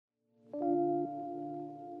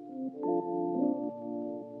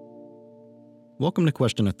Welcome to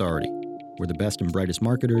Question Authority, where the best and brightest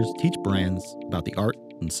marketers teach brands about the art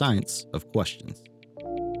and science of questions.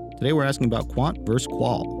 Today we're asking about quant versus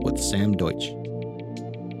qual with Sam Deutsch.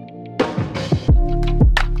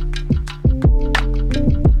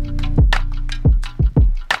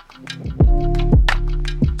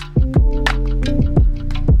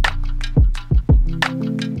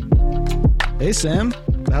 Hey Sam,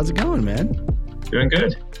 how's it going, man? Doing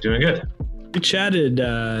good. We chatted,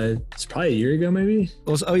 it's probably a year ago, maybe.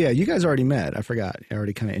 Oh yeah, you guys already met. I forgot. I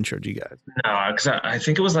already kind of introed you guys. No, because I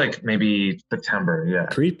think it was like maybe September. Yeah.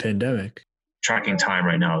 Pre-pandemic. Tracking time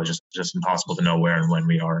right now is just impossible to know where and when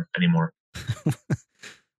we are anymore.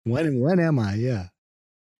 When am I? Yeah.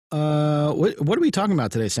 What are we talking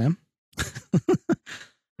about today, Sam?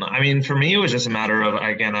 I mean, for me, it was just a matter of,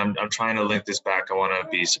 again, I'm trying to link this back. I want to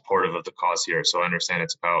be supportive of the cause here. So I understand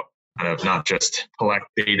it's about kind of not just collect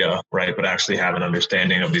data, right, but actually have an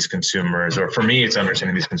understanding of these consumers. Or for me, it's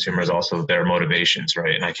understanding these consumers, also their motivations,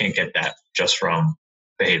 right? And I can't get that just from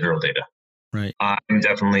behavioral data. Right. I'm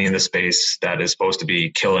definitely in the space that is supposed to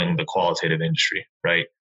be killing the qualitative industry, right?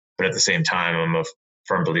 But at the same time, I'm a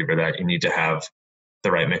firm believer that you need to have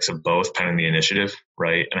the right mix of both, pending the initiative,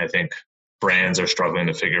 right? And I think brands are struggling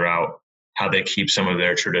to figure out how they keep some of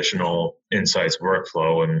their traditional insights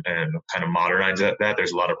workflow and kind of modernize that.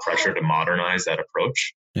 There's a lot of pressure to modernize that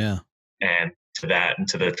approach. Yeah. And to that and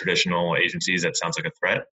to the traditional agencies, that sounds like a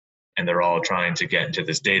threat. And they're all trying to get into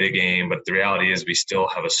this data game. But the reality is we still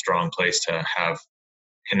have a strong place to have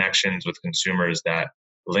connections with consumers that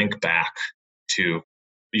link back to,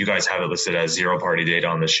 you guys have it listed as zero-party data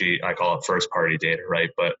on the sheet. I call it first-party data, right?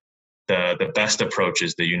 But the best approach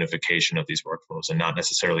is the unification of these workflows and not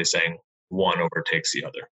necessarily saying one overtakes the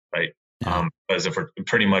other, right? Yeah. Because if we're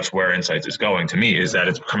pretty much where insights is going, to me, is that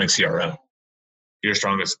it's becoming CRM. Your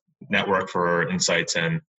strongest network for insights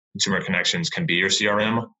and consumer connections can be your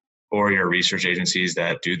CRM or your research agencies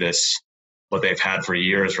that do this, what they've had for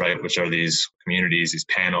years, right? Which are these communities, these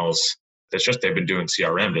panels. That's just, they've been doing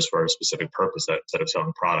CRM just for a specific purpose, that instead of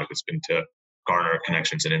selling product, it's been to garner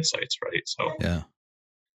connections and insights, right? So Yeah.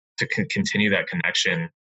 to continue that connection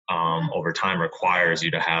over time requires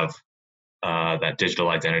you to have that digital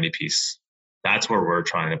identity piece. That's where we're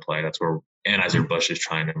trying to play. That's where Anheuser-Busch is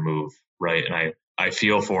trying to move, right? And I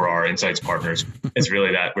feel for our insights partners, it's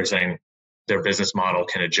really that we're saying their business model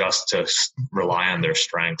can adjust to rely on their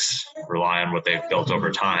strengths, rely on what they've built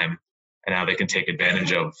over time, and how they can take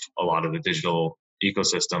advantage of a lot of the digital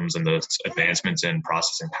ecosystems and the advancements in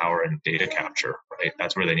processing power and data capture, right?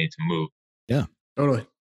 That's where they need to move. Yeah. Totally.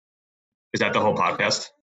 Is that the whole podcast?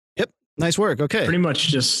 Yep. Nice work. Okay. Pretty much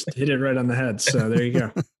just hit it right on the head. So there you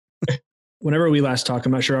go. Whenever we last talk,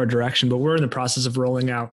 I'm not sure our direction, but we're in the process of rolling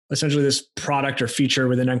out essentially this product or feature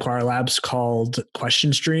within Enquire Labs called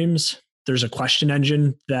Question Streams. There's a question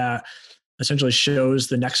engine that essentially shows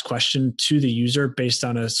the next question to the user based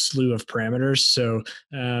on a slew of parameters. So,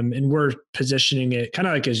 and we're positioning it kind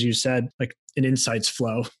of like, as you said, like an insights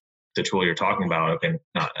flow. The tool you're talking about, and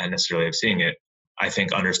not necessarily of seeing it, I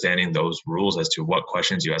think understanding those rules as to what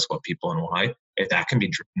questions you ask what people and why, if that can be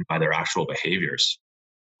driven by their actual behaviors,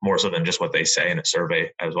 more so than just what they say in a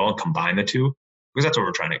survey as well, and combine the two, because that's what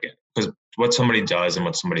we're trying to get. Because what somebody does and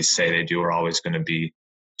what somebody say they do are always going to be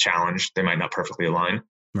challenged. They might not perfectly align,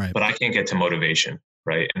 Right. but I can't get to motivation,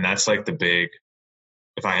 right? And that's like the big,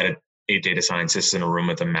 if I had 8 data scientists in a room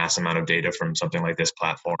with a mass amount of data from something like this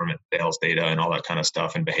platform and sales data and all that kind of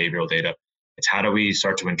stuff and behavioral data, it's how do we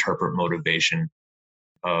start to interpret motivation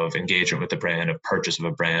of engagement with the brand, of purchase of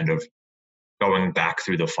a brand, of going back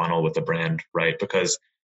through the funnel with the brand, right? Because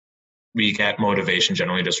we get motivation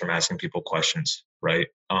generally just from asking people questions, right?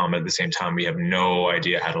 At the same time, we have no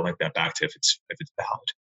idea how to link that back to if it's valid.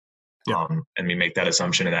 Yeah. And we make that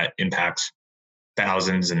assumption, and that impacts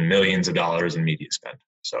thousands and millions of dollars in media spend.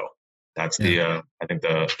 So that's I think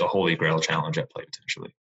the holy grail challenge at play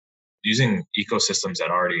potentially. Using ecosystems that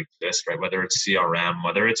already exist, right? Whether it's CRM,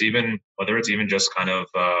 whether it's even just kind of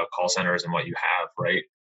call centers and what you have, right?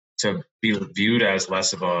 To be viewed as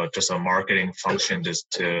less of just a marketing function, just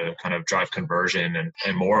to kind of drive conversion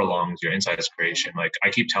and more along your insights creation. Like I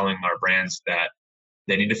keep telling our brands that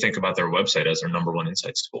they need to think about their website as their number one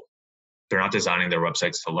insights tool. They're not designing their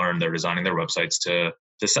websites to learn; they're designing their websites to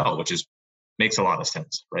sell, which makes a lot of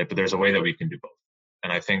sense, right? But there's a way that we can do both,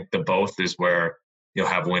 and I think the both is where you'll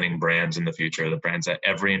have winning brands in the future. The brands that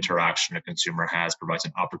every interaction a consumer has provides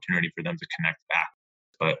an opportunity for them to connect back,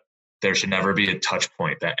 but there should never be a touch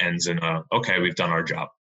point that ends in okay, we've done our job.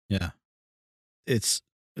 Yeah. It's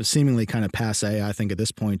seemingly kind of passe, I think, at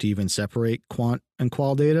this point to even separate quant and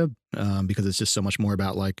qual data, because it's just so much more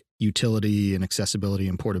about like utility and accessibility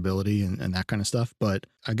and portability and that kind of stuff. But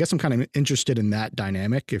I guess I'm kind of interested in that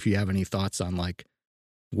dynamic. If you have any thoughts on like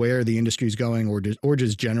where the industry is going, or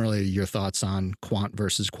just generally your thoughts on quant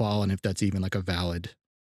versus qual, and if that's even like a valid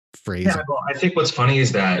phrase. Yeah, well, I think what's funny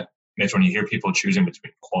is that, Mitch, when you hear people choosing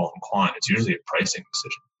between qual and quant, it's usually a pricing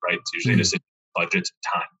decision, right? It's usually a decision of budgets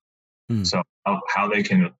and time. So how they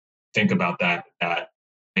can think about that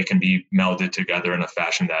they can be melded together in a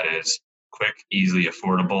fashion that is quick, easily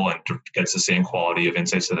affordable, and gets the same quality of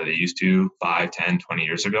insights that they used to 5, 10, 20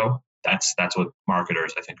 years ago. That's what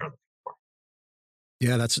marketers, I think, are looking for.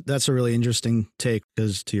 Yeah, that's a really interesting take,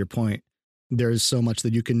 because to your point, there's so much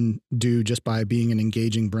that you can do just by being an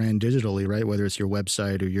engaging brand digitally, right? Whether it's your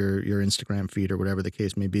website or your Instagram feed or whatever the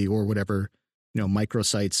case may be, or whatever,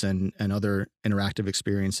 microsites and other interactive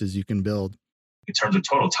experiences you can build. In terms of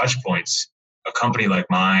total touch points, a company like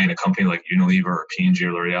mine, a company like Unilever or P&G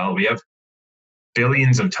or L'Oreal, we have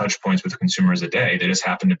billions of touch points with consumers a day. They just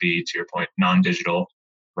happen to be, to your point, non-digital,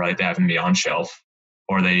 right? They happen to be on shelf,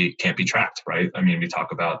 or they can't be tracked, right? I mean, we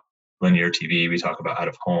talk about linear TV, we talk about out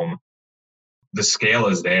of home. The scale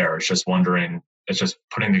is there. It's just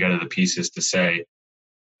putting together the pieces to say,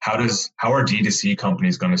 how are D2C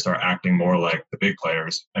companies going to start acting more like the big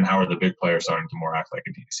players, and how are the big players starting to more act like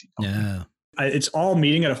a D2C company? Yeah. It's all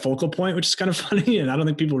meeting at a focal point, which is kind of funny. And I don't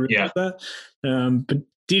think people realize that. But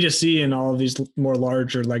D2C and all of these more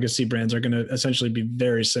larger legacy brands are going to essentially be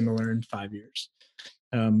very similar in 5 years,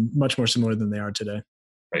 much more similar than they are today.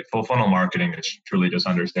 Right. Full funnel marketing is truly just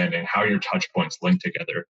understanding how your touch points link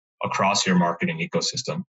together across your marketing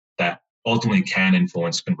ecosystem that ultimately can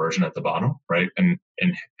influence conversion at the bottom, right? And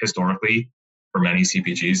historically, for many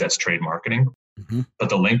CPGs, that's trade marketing. But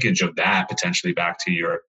the linkage of that potentially back to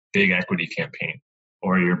your big equity campaign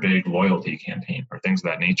or your big loyalty campaign or things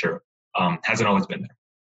of that nature hasn't always been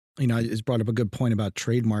there. It's brought up a good point about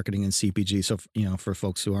trade marketing and CPG. So, for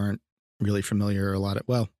folks who aren't really familiar, I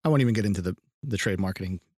won't even get into the trade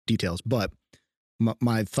marketing details, but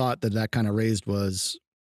my thought that kind of raised was,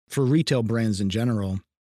 for retail brands in general,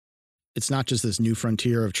 it's not just this new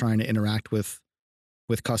frontier of trying to interact with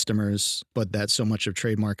customers, but that so much of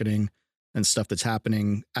trade marketing and stuff that's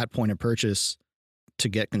happening at point of purchase to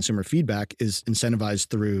get consumer feedback is incentivized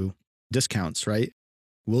through discounts, right?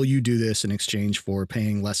 Will you do this in exchange for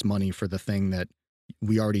paying less money for the thing that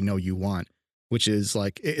we already know you want? Which is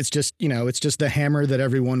like, it's just the hammer that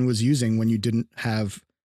everyone was using when you didn't have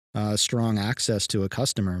strong access to a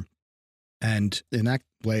customer. And in that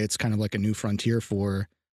way, it's kind of like a new frontier for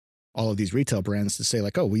all of these retail brands to say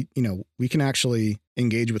like, oh, we can actually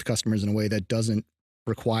engage with customers in a way that doesn't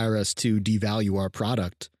require us to devalue our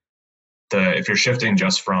product. If you're shifting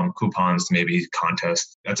just from coupons to maybe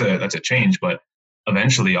contests, that's a change. But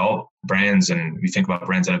eventually all brands, and we think about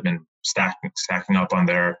brands that have been stacking up on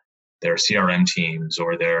their CRM teams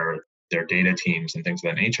or their data teams and things of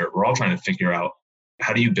that nature, we're all trying to figure out,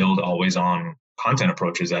 how do you build always on content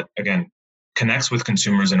approaches that, again, connects with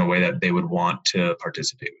consumers in a way that they would want to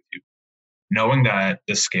participate with you. Knowing that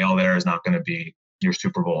the scale there is not going to be your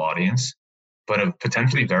Super Bowl audience, but a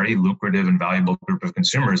potentially very lucrative and valuable group of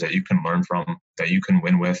consumers that you can learn from, that you can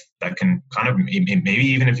win with, that can kind of maybe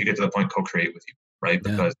even if you get to the point, co-create with you, right?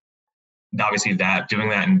 Yeah. Because obviously doing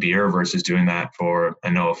that in beer versus doing that for,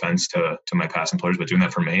 and no offense to my past employers, but doing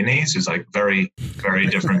that for mayonnaise is like very, very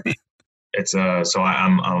different. It's so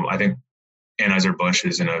I think Anheuser-Busch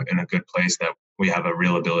is in a good place that we have a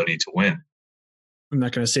real ability to win. I'm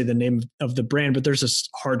not going to say the name of the brand, but there's this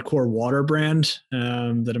hardcore water brand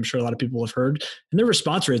that I'm sure a lot of people have heard, and their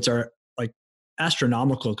response rates are like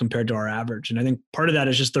astronomical compared to our average. And I think part of that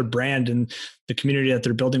is just their brand and the community that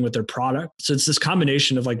they're building with their product. So it's this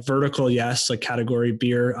combination of like vertical, yes, like category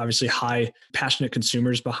beer, obviously high passionate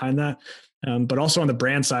consumers behind that. But also on the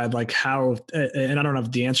brand side, like how, and I don't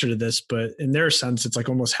have the answer to this, but in their sense, it's like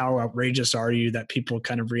almost how outrageous are you that people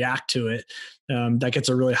kind of react to it. That gets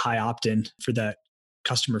a really high opt-in for that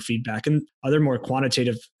customer feedback and other more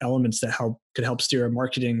quantitative elements that could help steer a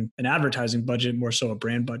marketing and advertising budget, more so a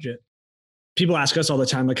brand budget. People ask us all the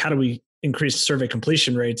time, like, how do we increase survey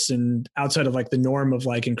completion rates? And outside of like the norm of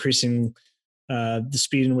like increasing the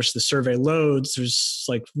speed in which the survey loads, there's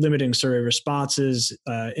like limiting survey responses,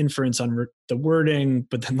 inference on the wording,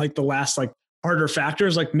 but then like the last like harder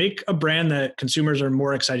factors, like make a brand that consumers are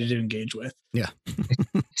more excited to engage with. Yeah.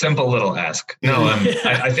 Simple little ask. No,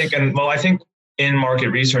 I think in market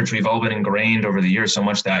research, we've all been ingrained over the years so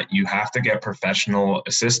much that you have to get professional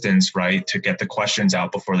assistance, right, to get the questions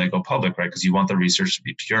out before they go public, right? Because you want the research to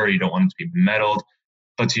be pure. You don't want it to be meddled.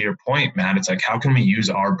 But to your point, Matt, it's like, how can we use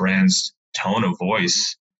our brand's tone of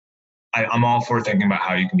voice? I'm all for thinking about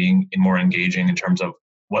how you can be more engaging in terms of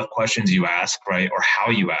what questions you ask, right? Or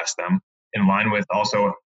how you ask them, in line with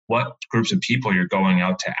also what groups of people you're going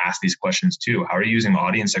out to ask these questions to. How are you using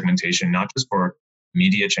audience segmentation, not just for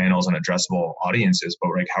media channels and addressable audiences,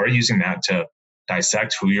 but like, how are you using that to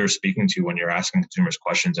dissect who you're speaking to when you're asking consumers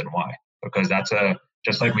questions and why? Because that's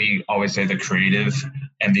just like we always say, the creative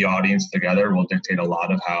and the audience together will dictate a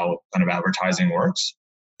lot of how kind of advertising works.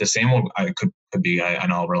 The same could be,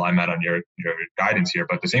 and I'll rely, Matt, on your guidance here,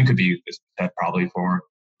 but the same could be probably for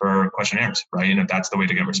questionnaires, right? And if that's the way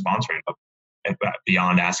to get response rate up,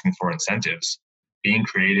 beyond asking for incentives, being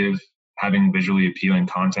creative, having visually appealing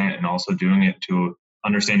content, and also doing it to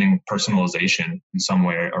understanding personalization in some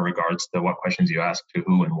way or regards to what questions you ask to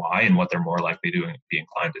who and why and what they're more likely to be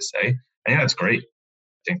inclined to say. I think that's great.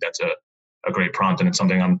 I think that's a great prompt, and it's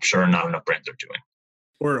something I'm sure not enough brands are doing.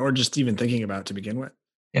 Or just even thinking about to begin with.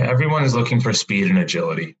 Yeah, everyone is looking for speed and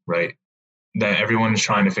agility, right? That everyone is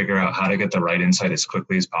trying to figure out how to get the right insight as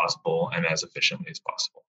quickly as possible and as efficiently as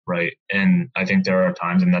possible, right? And I think there are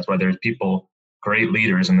times, and that's why there's people, great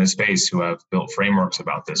leaders in this space, who have built frameworks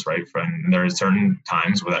about this, right? And there are certain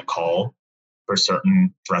times where that call for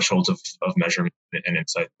certain thresholds of measurement and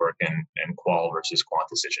insight work and qual versus quant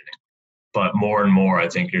decisioning. But more and more, I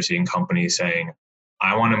think you're seeing companies saying,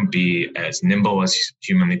 I want to be as nimble as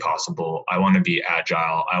humanly possible. I want to be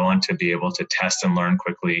agile. I want to be able to test and learn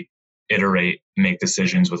quickly, iterate, make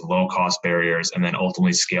decisions with low cost barriers, and then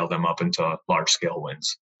ultimately scale them up into large scale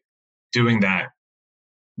wins. Doing that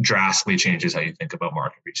drastically changes how you think about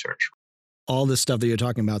market research. All this stuff that you're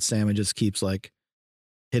talking about, Sam, it just keeps like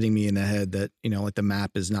hitting me in the head that, like the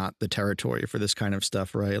map is not the territory for this kind of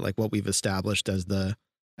stuff, right? Like what we've established as the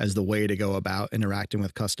way to go about interacting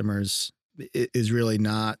with customers is really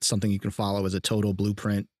not something you can follow as a total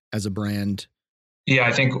blueprint as a brand. Yeah,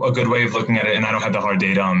 I think a good way of looking at it, and I don't have the hard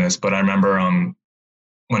data on this, but I remember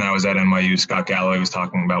when I was at NYU, Scott Galloway was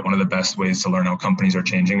talking about one of the best ways to learn how companies are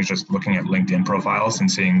changing is just looking at LinkedIn profiles and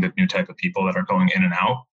seeing the new type of people that are going in and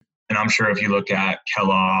out. And I'm sure if you look at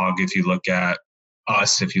Kellogg, if you look at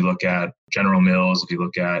us, if you look at General Mills, if you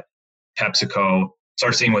look at PepsiCo,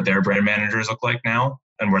 start seeing what their brand managers look like now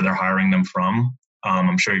and where they're hiring them from.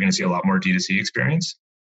 I'm sure you're going to see a lot more D2C experience.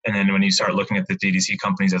 And then when you start looking at the D2C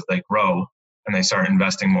companies as they grow and they start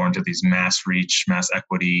investing more into these mass reach, mass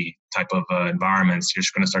equity type of environments, you're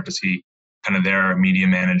just going to start to see kind of their media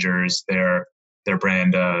managers, their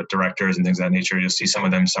brand directors and things of that nature. You'll see some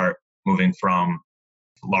of them start moving from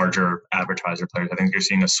larger advertiser players. I think you're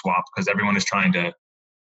seeing a swap because everyone is trying to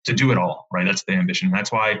do it all, right? That's the ambition.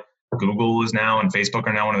 That's why Google is now and Facebook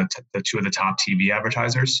are now one of the two of the top TV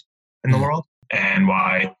advertisers in the world, and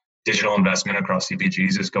why digital investment across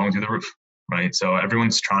CPGs is going through the roof, right? So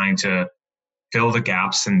everyone's trying to fill the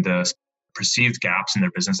gaps and the perceived gaps in their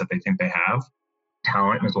business that they think they have.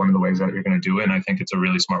 Talent is one of the ways that you're going to do it. And I think it's a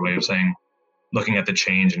really smart way of saying, looking at the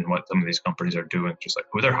change and what some of these companies are doing, just like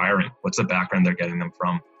who they're hiring, what's the background they're getting them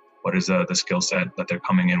from, what is the skill set that they're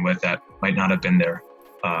coming in with that might not have been there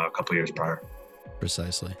a couple of years prior.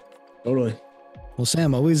 Precisely. Totally. Well,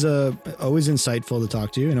 Sam, always insightful to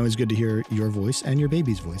talk to you, and always good to hear your voice and your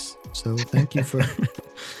baby's voice. So thank you for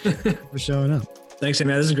for showing up. Thanks,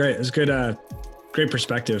 man. This is great. It's good, great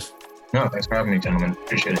perspective. No, thanks for having me, gentlemen.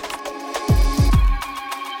 Appreciate it.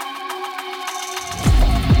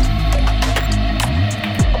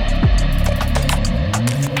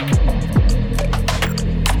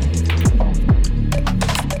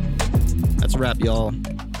 That's a wrap, y'all.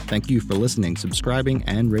 Thank you for listening, subscribing,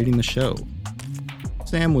 and rating the show.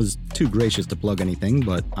 Sam was too gracious to plug anything,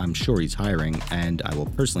 but I'm sure he's hiring, and I will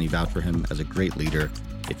personally vouch for him as a great leader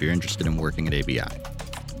if you're interested in working at ABI.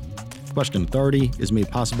 Question Authority is made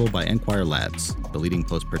possible by Enquire Labs, the leading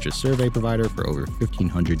post-purchase survey provider for over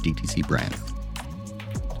 1,500 DTC brands.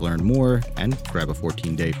 To learn more and grab a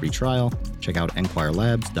 14-day free trial, check out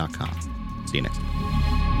enquirelabs.com. See you next time.